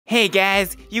Hey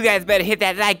guys, you guys better hit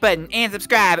that like button and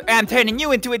subscribe, or I'm turning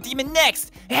you into a demon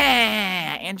next.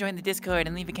 And join the Discord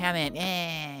and leave a comment.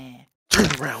 Turn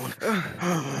around.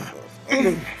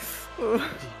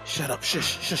 Shut up,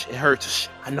 shush, it hurts. Shh.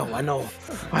 I know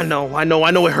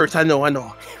it hurts, I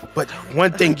know. But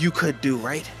one thing you could do,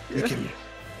 right? You can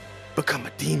become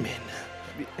a demon.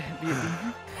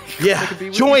 Yeah,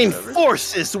 join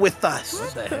forces with us.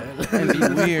 What the hell? And be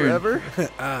weird. Forever?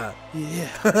 Yeah,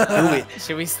 do it.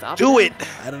 Should we stop? Do it.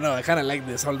 I don't know, I kind of like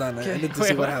this. Hold on, I need to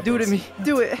see what happens. Do it to me.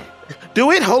 Do it.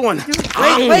 Do it, hold on.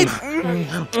 Wait!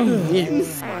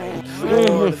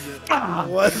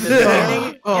 What?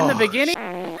 In the beginning?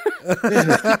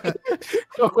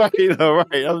 All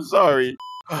right, I'm sorry.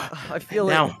 I feel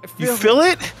it. Now, you feel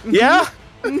it? Yeah?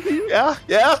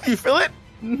 Yeah, you feel it?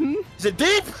 Is it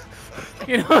deep?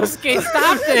 Inosuke,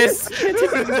 stop this!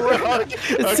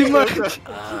 It's too much.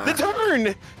 The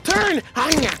turn!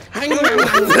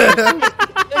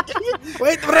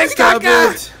 Wait,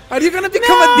 Renkaka! Are you gonna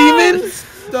become a demon?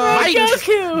 Stop.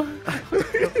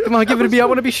 Goku! Come on, give it to me. I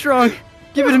want to be strong.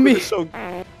 Give it to me.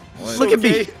 Look at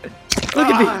me. Look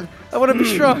at me. I want to be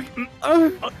strong.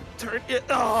 Turn it.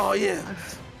 Oh, yeah.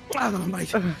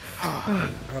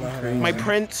 My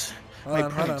prince. My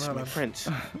prince.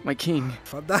 My king.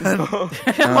 Hold on.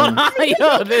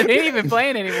 Yo, they ain't even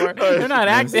playing anymore. They're not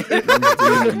acting.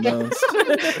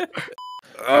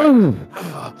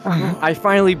 I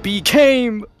finally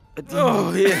became a demon.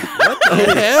 Oh, yeah. What the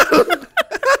hell?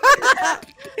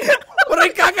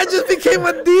 Renkaka just became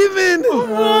a demon.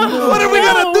 What are we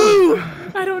gonna do?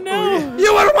 I don't know.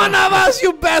 You are one of us,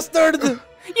 you bastard.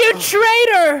 You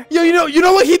traitor! Yo, you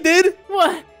know what he did?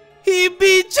 What? He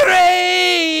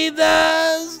betrayed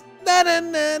us. Na, na,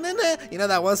 na, na, na. You know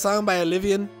that one song by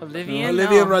Olivia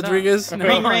Rodriguez? No.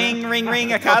 Ring,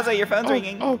 Akaza, your phone's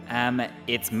ringing.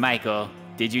 It's Michael.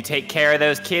 Did you take care of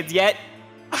those kids yet?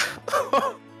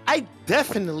 I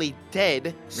definitely did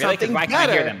Really? 'Cause something why can't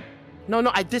I hear better. them?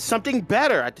 No, I did something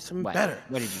better. Better.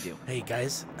 What did you do? Hey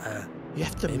guys, You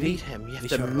have to maybe meet him. You have we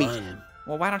to should meet run. him.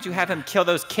 Well, why don't you have him kill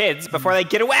those kids before they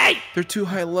get away? They're too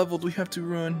high leveled. We have to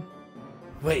run.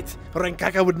 Wait,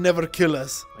 Renkaka would never kill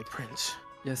us. My prince.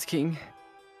 Yes, king.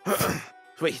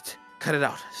 Wait, cut it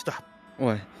out. Stop.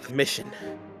 What? The mission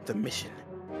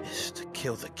is to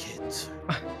kill the kids.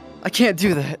 I can't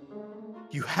do that.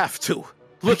 You have to.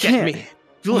 Look at me.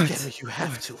 Look at me. You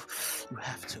have to. You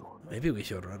have to. Maybe we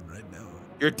should run right now.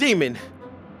 You're a demon.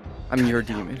 I'm your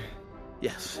demon.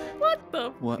 Yes. What the?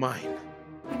 What? Mine.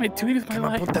 What am I doing with my Come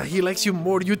on, life? Puta, he likes you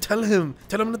more. You tell him.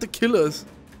 Tell him not to kill us.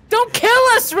 Don't kill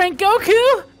us,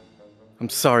 Rengoku! I'm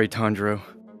sorry, Tanjiro,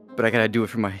 but I gotta do it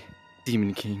for my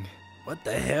demon king. What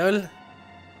the hell?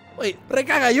 Wait,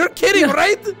 Renkaka, you're kidding,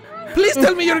 right? Please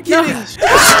tell me you're kidding.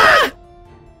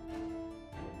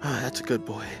 That's a good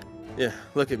boy. Yeah,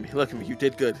 look at me. You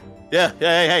did good. Yeah,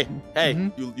 hey.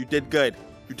 You did good.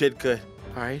 You did good.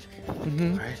 All right? All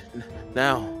right.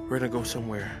 Now, we're gonna go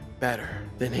somewhere better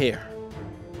than here.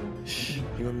 Shh.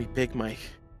 You and me, Big Mike.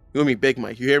 You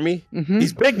hear me?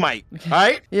 He's Big Mike. All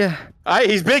right? Yeah. All right,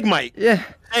 he's Big Mike. Yeah.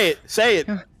 Say it.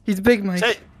 He's Big Mike.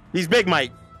 Say it. He's Big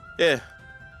Mike. Yeah.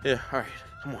 All right.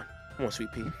 Come on, sweet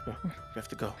pea. Come on. We have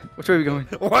to go. Which way are we going?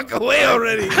 Walk away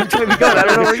already. Which way are we going? I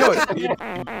don't know where we're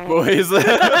going. Boys.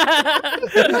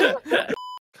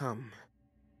 Come.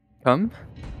 Come?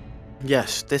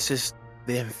 Yes, this is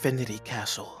the Infinity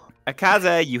Castle.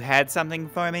 Akaza, you had something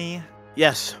for me?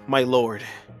 Yes, my lord.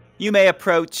 You may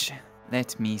approach.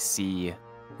 Let me see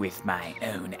with my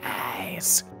own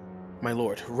eyes. My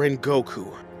lord,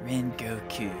 Rengoku.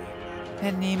 Rengoku.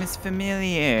 That name is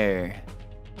familiar.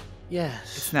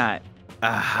 Yes. It's not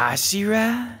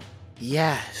Ahashira?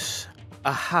 Yes.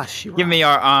 Ahashira. Give me your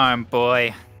arm,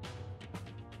 boy.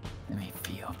 Let me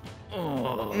feel.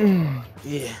 Oh,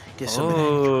 Yeah, get some.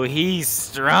 oh, he's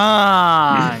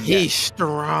strong. He's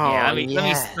strong.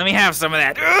 Yeah, let me have some of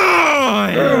that.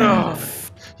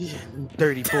 Yeah,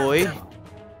 dirty boy.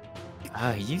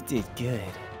 Oh, you did good.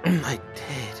 I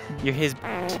did. You're his.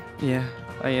 Yeah,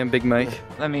 I am Big Mike.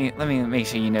 Let me make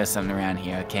sure you know something around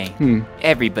here, okay? Hmm.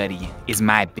 Everybody is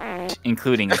my bitch,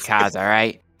 including Akaza, all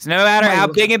right? So no matter how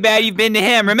big and bad you've been to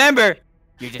him, remember,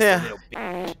 you're just a little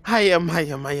bitch. I am.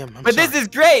 But this is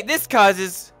great. This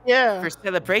causes Yeah. for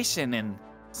celebration and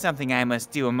something I must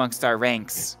do amongst our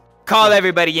ranks. Call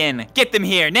everybody in. Get them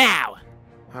here now.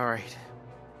 All right.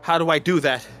 How do I do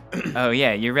that? Oh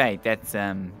yeah, you're right. That's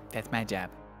my job.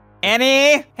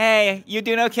 Annie, hey, you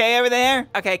doing okay over there?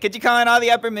 Okay, could you call in all the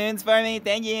upper moons for me?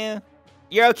 Thank you.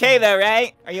 You're okay though,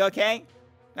 right? Are you okay?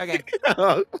 Okay.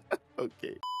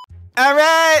 Okay. All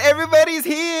right, everybody's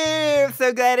here. I'm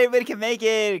so glad everybody can make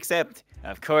it, except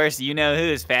Of course, you know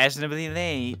who's fashionably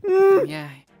late. Yeah,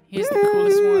 he's the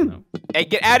coolest one. Hey,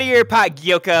 get out of your pot,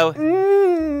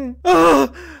 Gyoko.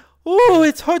 Oh,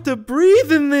 it's hard to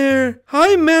breathe in there.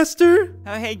 Hi, Master.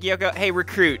 Oh, hey, Gyoko. Hey,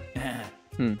 recruit.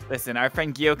 Listen, our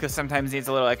friend Gyoko sometimes needs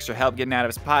a little extra help getting out of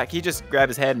his pot. Can you just grab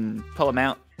his head and pull him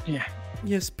out? Yeah.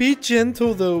 Yes, be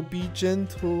gentle, though. Be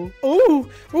gentle. Oh,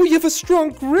 you have a strong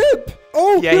grip.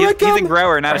 Oh, Yeah, here I he's come. a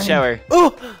grower, not a shower.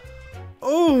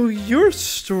 Oh, you're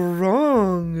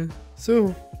strong.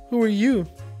 So, who are you?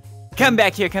 Come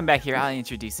back here. I'll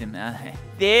introduce him.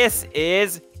 This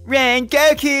is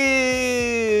Rengoku!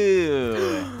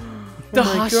 The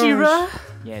my Hashira? gosh.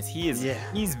 Yes, he is. Yeah.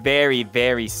 He's very,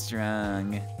 very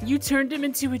strong. You turned him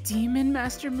into a demon,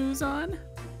 Master Muzan?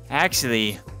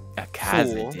 Actually,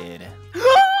 Akaza Cool. did.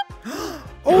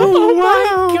 Oh,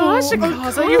 wow. my gosh,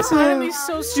 Akaza, you're finally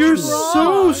so strong. You're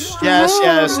so strong.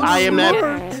 Yes, I am that.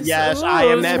 Yes. Yes, I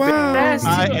am that. Wow. Best.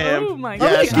 I am. Oh my I'm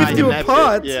gonna Yes, gosh. give I you am a that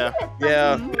pot. bitch.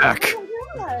 Yeah. Back.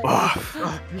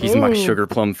 Oh, he's my sugar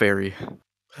plum fairy.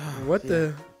 What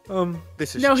the?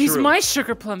 This is No, he's true. my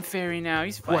sugar plum fairy now.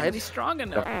 He's finally strong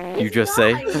enough. You just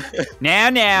say?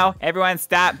 Now, everyone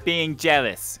stop being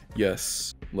jealous.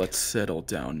 Yes, let's settle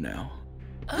down now,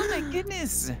 Oh my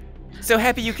goodness. So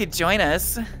happy you could join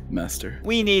us. Master.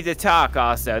 We need to talk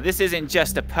also. This isn't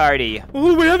just a party.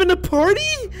 Oh, we're having a party?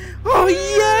 Oh,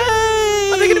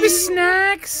 yay! Are there gonna be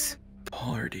snacks?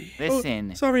 Party.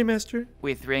 Listen, Sorry, Master.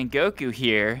 with Rengoku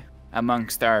here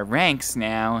amongst our ranks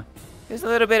now, there's a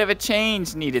little bit of a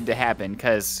change needed to happen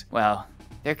because, well,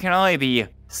 there can only be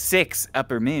 6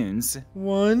 upper moons.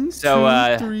 1,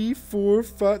 So, 2, 3, 4,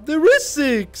 5. There is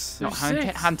 6. No, There's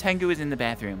 6. Hantengu is in the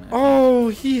bathroom. Oh,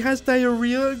 he has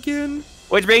diarrhea again?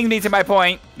 Which brings me to my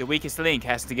point. The weakest link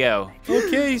has to go.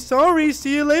 Okay, sorry.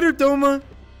 See you later, Doma.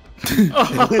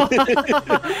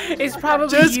 It's probably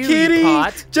Just you, kidding.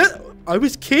 Pot. I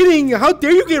was kidding. How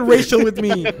dare you get racial with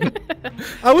me?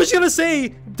 I was gonna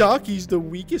say Doki's the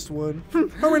weakest one.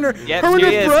 Her and her, Yep, her, and she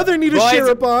her is. brother need to Boys- share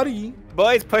a body.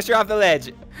 Boys, push her off the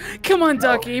ledge. Come on,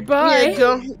 Ducky. Bye. Yeah,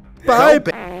 go. Bye.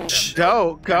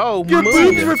 Go. Your Move.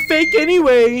 boobs were fake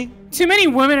anyway. Too many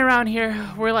women around here.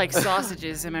 We're like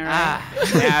sausages, am I right?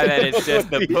 Now that it's just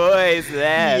the boys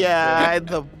left. Yeah,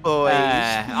 the boys.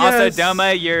 Also, Yes.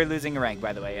 Doma, you're losing a rank,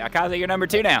 by the way. Akaza, you're number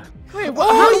 2 now. Wait, what?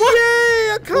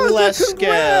 Oh, yay! Akaza, Let's go.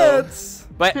 congrats.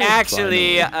 But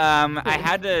actually, I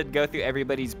had to go through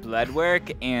everybody's blood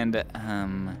work, and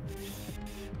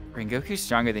Rengoku's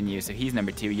stronger than you, so he's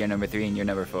number 2, you're number 3, and you're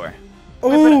number 4.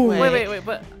 Oh, Wait,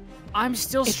 but I'm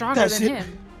still stronger than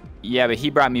him. Yeah, but he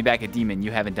brought me back a demon.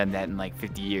 You haven't done that in like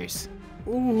 50 years.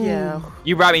 Ooh. Yeah.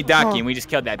 You brought me Donkey, and we just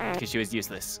killed that because she was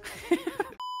useless.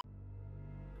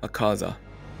 Akaza,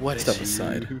 What is step it?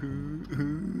 aside.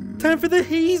 Time for the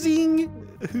hazing.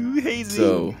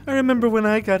 So, I remember when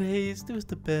I got hazed. It was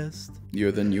the best.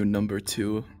 you're the new number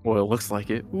 2. Well, it looks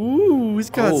like it. Ooh, he's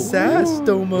got sass,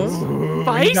 Doma.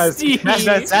 Feisty.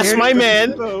 That's my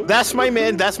man. That's my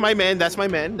man. That's my man. That's my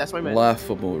man. That's my man.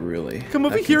 Laughable, really. Come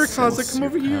over That here, consoles Akaza. Come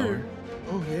over your here.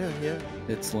 power. Oh yeah.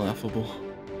 It's laughable.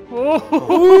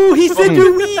 Ooh, he said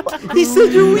you're weak. He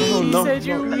said you're weak. He No, said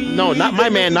you're weak. No, not my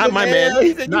man. Not my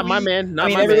man. Not my man. Not I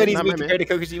mean, my man. everybody's Not weak my man. compared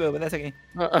to Kokushibo, but that's okay.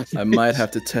 I might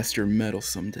have to test your metal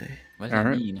someday. What does that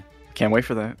Alright. mean? Can't wait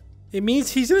for that. It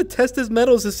means he's gonna test his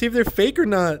metals to see if they're fake or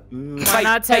not. Why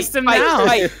not test him now?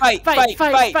 Fight! Fight.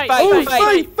 Oh,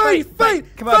 fight!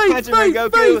 Come on, punch him,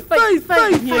 Rengoku.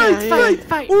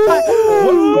 Fight.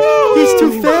 Ooh, he's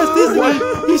too fast, isn't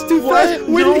he? He's too fast.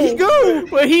 Where did he go?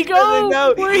 Where'd he go?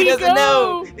 No, Where'd he he doesn't go?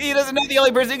 know. He doesn't know the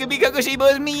only person who can be Kokushibo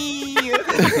is me.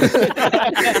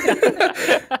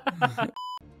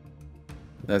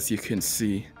 As you can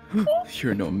see,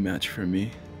 you're no match for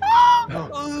me.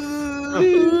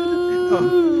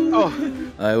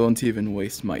 I won't even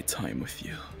waste my time with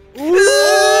you. He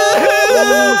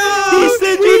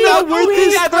said you're not worth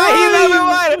his That's why he's time. number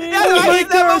 1. That's why he's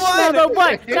number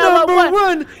 1. Number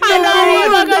one.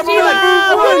 Number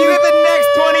one. You get the next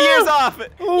 20 years off.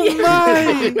 Oh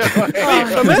my!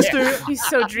 Wait, Master, He's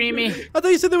so dreamy. I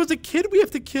thought you said there was a kid we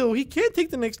have to kill. He can't take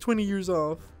the next 20 years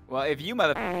off. Well, if you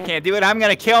can't do it, I'm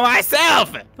gonna kill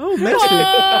myself. Oh, Master.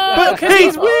 But Hey,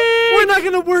 we're not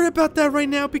gonna worry about that right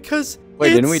now because Wait,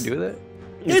 didn't we it's- do that?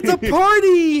 It's a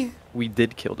party. We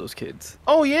did kill those kids.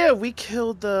 Oh yeah, we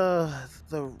killed the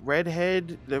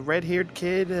red-haired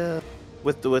kid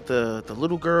with the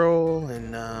little girl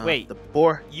and Wait. the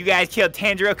boy. You guys killed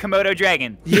Tanjiro Komodo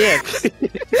Dragon. Yeah.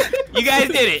 You guys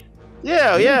did it.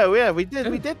 yeah. We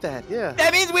did that. Yeah.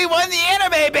 That means we won the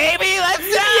anime, baby. Let's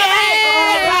go!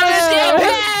 Yeah! Let's get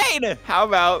paid. fine! How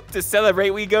about to celebrate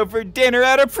we go for dinner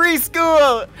at a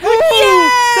preschool?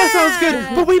 Oh, that sounds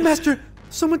good. But wait, Master,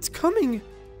 someone's coming.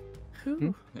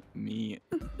 Who? Me.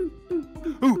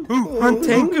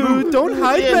 Hantengu, don't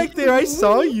hide back there. I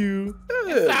saw you.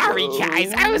 Sorry,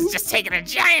 guys. I was just taking a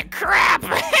giant crap.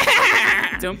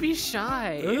 Don't be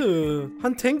shy.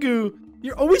 Hantengu,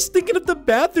 you're always thinking of the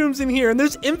bathrooms in here, and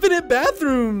there's infinite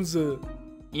bathrooms.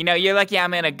 You know, you're lucky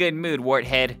I'm in a good mood,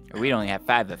 Warthead. Or we'd only have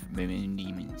 5 of them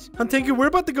demons. Hantengu, we're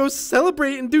about to go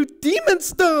celebrate and do demon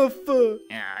stuff.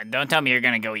 Don't tell me you're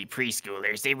gonna go eat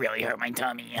preschoolers. They really hurt my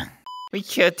tummy. We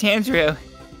killed Tanjiro.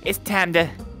 It's time to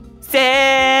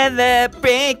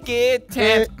celebrate good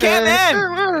times. Come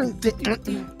on!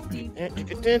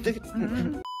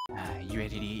 You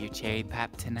ready to eat your cherry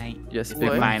pop tonight? Yes, It's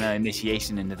Big the Mike. final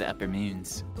initiation into the upper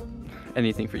moons.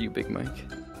 Anything for you, Big Mike.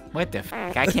 What the f?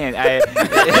 I can't. I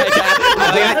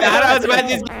thought I was about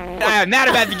to. I'm not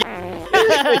about to get.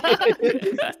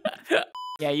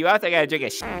 Yeah, you also gotta drink a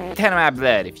ton of my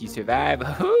blood. If you survive,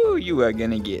 oh, you are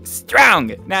gonna get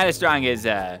strong. Not as strong as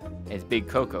Big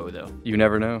Coco though. You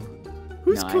never know.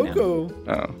 Who's No, I know. Coco?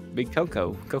 Oh. Big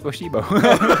Coco, Coco Shibo.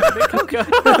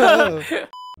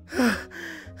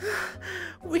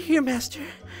 We're here, Master.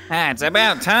 It's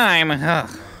about time. Ugh.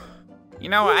 You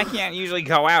know, I can't usually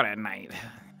go out at night.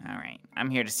 All right, I'm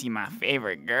here to see my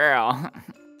favorite girl.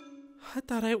 I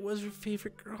thought I was your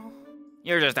favorite girl.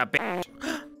 You're just a bitch.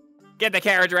 Get the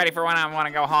carriage ready for when I want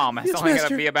to go home. It's Yes, only Master.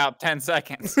 gonna be about 10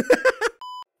 seconds.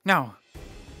 No.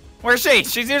 Where's she?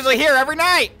 She's usually here every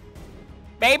night.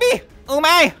 Baby?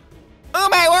 Ume?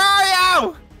 Ume, where are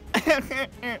you?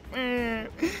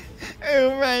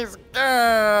 Ume's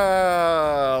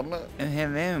gone.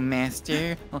 Hello,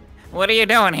 Master. What are you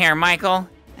doing here, Michael?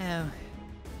 Oh,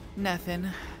 nothing.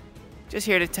 Just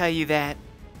here to tell you that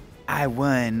I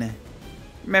won.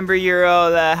 Remember your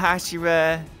old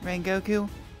Hashira Rengoku?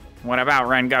 What about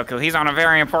Rengoku? He's on a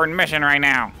very important mission right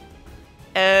now.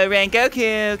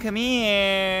 Rengoku, come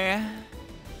here.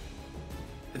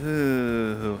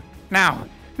 Ooh. No,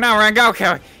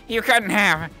 Rengoku, you couldn't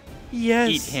have. Yes.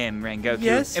 Eat him, Rengoku.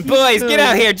 Yes, And you boys, could. get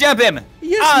out here, jump him.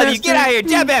 Yes, All of you, Master. get out here,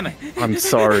 jump him. I'm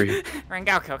sorry.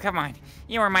 Rengoku, come on.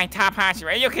 You are my top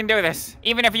Hashira. You can do this.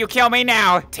 Even if you kill me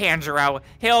now, Tanjiro,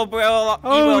 Oh,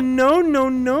 will.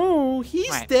 no. He's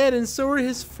What? dead, and so are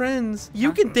his friends.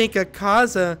 You can thank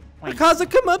Akaza. Wait. Akaza,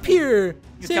 come up here.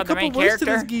 You Say a killed the couple main words to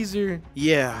this character? geezer.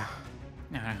 Yeah,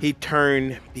 No, he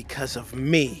turned because of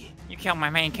me. you killed my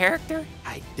main character?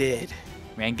 I did.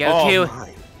 Rengoku, All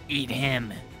mine. eat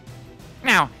him.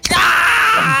 Now.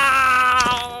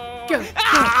 Go.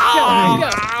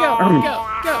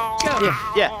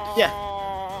 Yeah.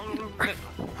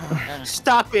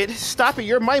 Stop it.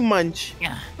 You're my munch.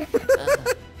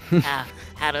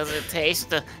 How does it taste,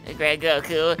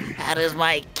 Rengoku? How does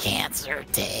my cancer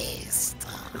taste?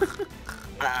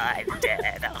 I'm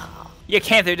dead. Your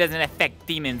cancer doesn't affect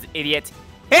demons, idiot.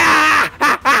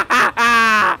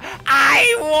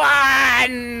 I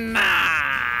won!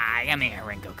 Come here,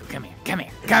 Rengoku. Come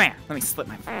here. Let me slip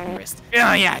my wrist.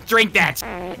 Oh yeah, drink that.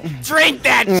 Drink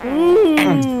that.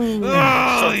 Ooh.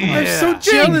 Oh, I'm so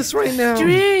jealous right now.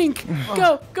 Drink.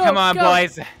 Go. Come on,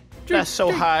 boys. That's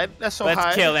so hot. Let's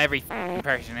kill every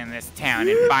person in this town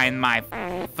and find my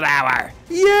flower.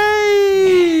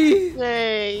 Yay!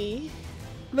 Yay.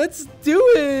 Let's do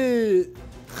it.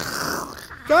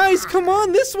 Guys, come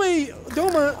on this way.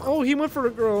 Doma. Oh, he went for a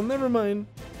girl. Never mind.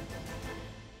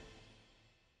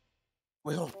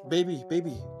 Wait, baby.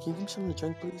 Can you give me something to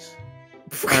drink, please?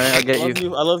 Alright, I'll get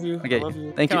you. I love you. I get love you.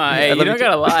 you. Thank Come you. on, I hey, you love don't too.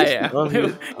 gotta lie. Love you.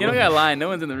 You don't gotta lie. No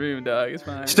one's in the room, dog. It's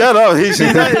fine. Shut up. He's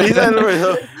not in the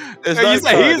room. It's You not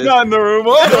said he's fun. not in the room.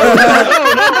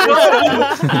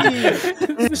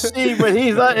 See, but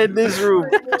he's not in this room.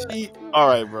 All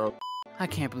right, bro. I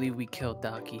can't believe we killed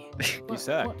Daki. You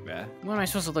sucked, man. What am I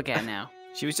supposed to look at now?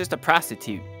 She was just a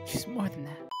prostitute. She's more than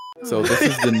that. So this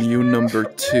is the new number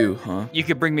 2, huh? You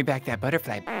could bring me back that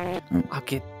butterfly. I'll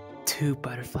get 2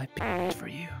 butterfly pictures for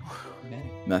you.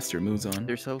 Master Muzan.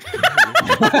 They're so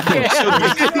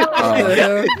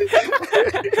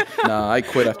Nah, I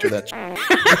quit after that.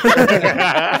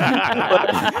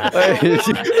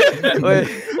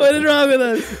 What is wrong with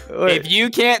us? If you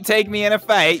can't take me in a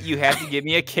fight, you have to give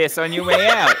me a kiss on your way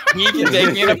out. He can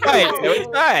take me in a fight, so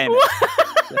it's fine.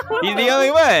 He's the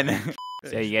only one.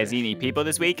 So you guys eat any people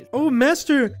this week? Oh,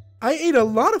 Master, I ate a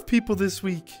lot of people this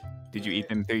week. Did you eat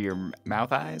them through your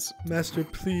mouth eyes? Master,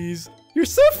 please. You're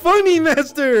so funny,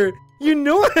 Master. You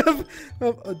know I have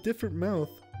a different mouth.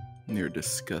 You're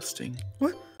disgusting.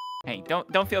 What? Hey,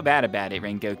 don't feel bad about it,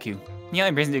 Rengoku. The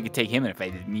only person who could take him in a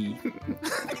fight is me.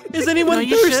 Is anyone No,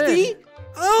 you thirsty?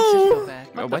 Oh!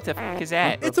 Oh, what the f is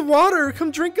that? It's water.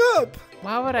 Come drink up.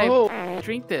 Why would I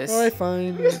drink this? All right,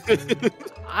 fine.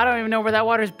 I don't even know where that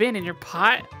water's been in your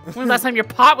pot. When was the last time your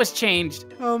pot was changed?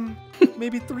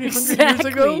 Maybe 300 years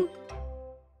Exactly. ago.